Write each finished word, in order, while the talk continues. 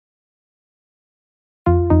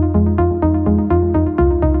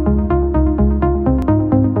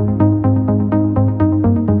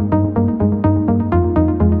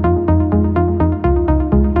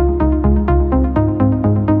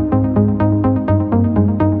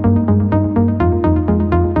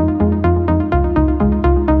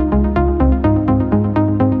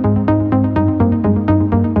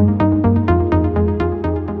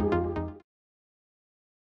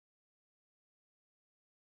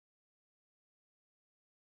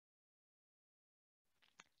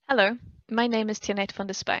Hello, my name is Tianette van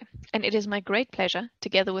der Spuy, and it is my great pleasure,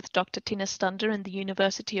 together with Dr. Tina Stander in the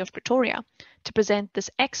University of Pretoria, to present this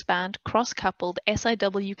X-band cross-coupled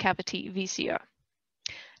SIW cavity VCO.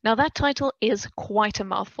 Now that title is quite a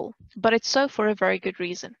mouthful, but it's so for a very good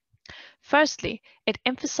reason. Firstly, it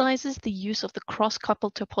emphasizes the use of the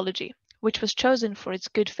cross-coupled topology, which was chosen for its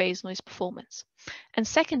good phase noise performance. And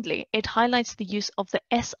secondly, it highlights the use of the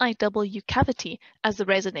SIW cavity as the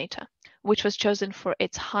resonator, which was chosen for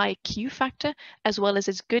its high Q factor as well as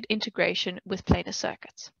its good integration with planar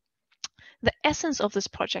circuits. The essence of this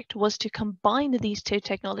project was to combine these two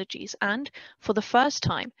technologies and, for the first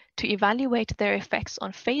time, to evaluate their effects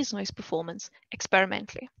on phase noise performance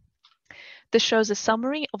experimentally. This shows a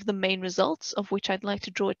summary of the main results, of which I'd like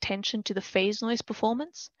to draw attention to the phase noise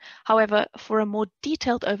performance. However, for a more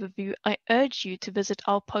detailed overview, I urge you to visit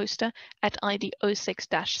our poster at ID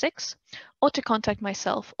 06-6 or to contact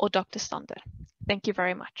myself or Dr. Stander. Thank you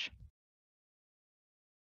very much.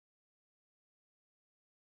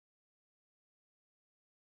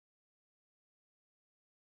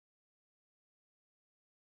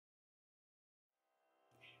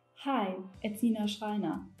 Hi, it's Nina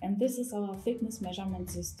Schreiner, and this is our thickness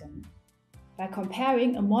measurement system. By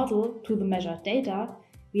comparing a model to the measured data,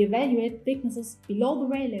 we evaluate thicknesses below the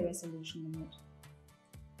Rayleigh resolution limit.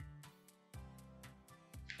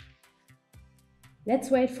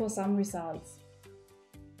 Let's wait for some results.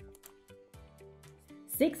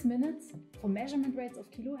 6 minutes for measurement rates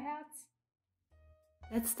of kilohertz.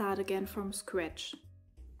 Let's start again from scratch.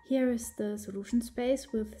 Here is the solution space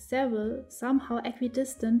with several somehow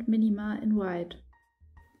equidistant minima in white.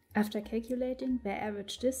 After calculating their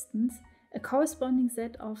average distance, a corresponding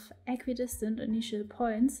set of equidistant initial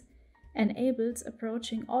points enables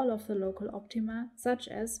approaching all of the local optima, such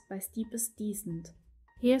as by steepest descent.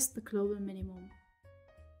 Here's the global minimum.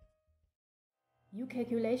 New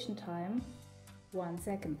calculation time, 1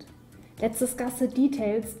 second. Let's discuss the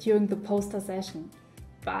details during the poster session.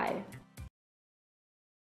 Bye!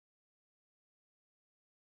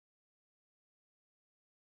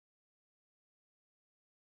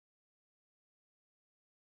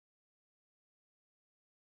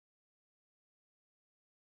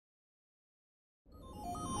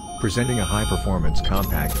 Presenting a high-performance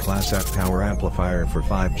compact Class F power amplifier for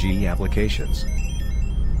 5G applications.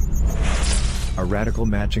 A radical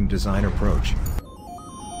matching design approach.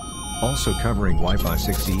 Also covering Wi-Fi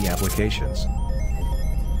 6E applications.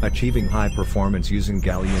 Achieving high performance using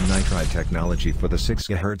gallium nitride technology for the 6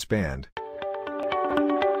 GHz band.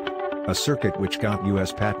 A circuit which got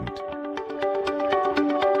US patent.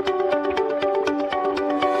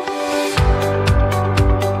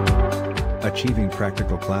 Achieving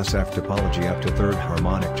practical Class F topology up to third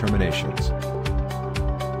harmonic terminations.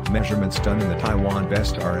 Measurements done in the Taiwan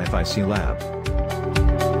Best RFIC lab.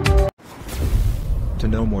 To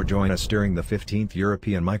know more, join us during the 15th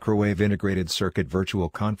European Microwave Integrated Circuit Virtual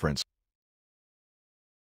Conference.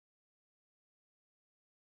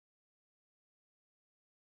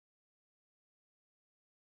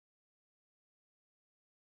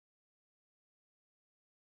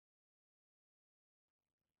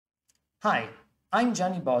 Hi, I'm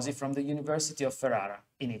Gianni Bosi from the University of Ferrara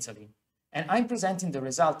in Italy, and I'm presenting the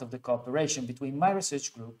result of the cooperation between my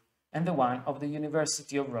research group and the one of the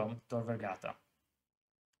University of Rome Tor Vergata.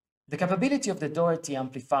 The capability of the Doherty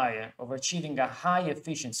amplifier of achieving a high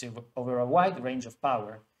efficiency over a wide range of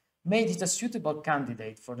power made it a suitable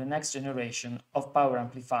candidate for the next generation of power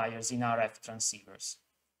amplifiers in RF transceivers.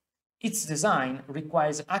 Its design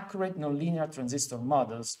requires accurate nonlinear transistor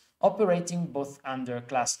models operating both under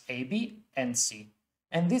class AB and C,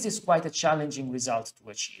 and this is quite a challenging result to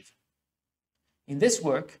achieve. In this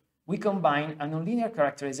work, we combine a nonlinear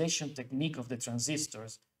characterization technique of the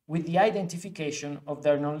transistors with the identification of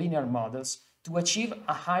their nonlinear models to achieve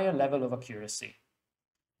a higher level of accuracy.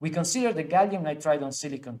 We consider the gallium nitride on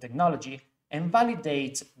silicon technology and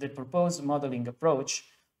validate the proposed modeling approach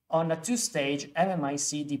on a two-stage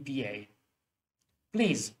MMIC DPA.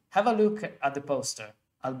 Please have a look at the poster.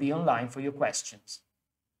 I'll be online for your questions.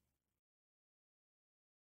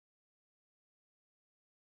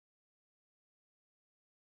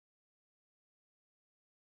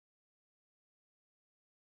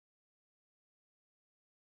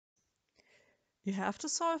 You have to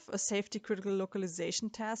solve a safety-critical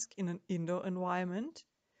localization task in an indoor environment.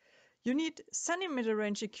 You need centimeter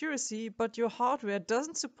range accuracy, but your hardware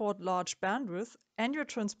doesn't support large bandwidth and your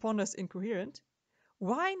transponder is incoherent.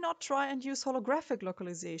 Why not try and use holographic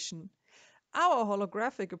localization? Our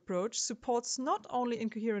holographic approach supports not only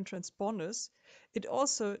incoherent transponders, it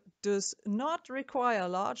also does not require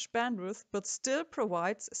large bandwidth but still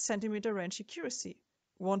provides centimeter range accuracy.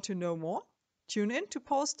 Want to know more? Tune in to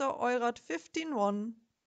poster EuRad 15.1.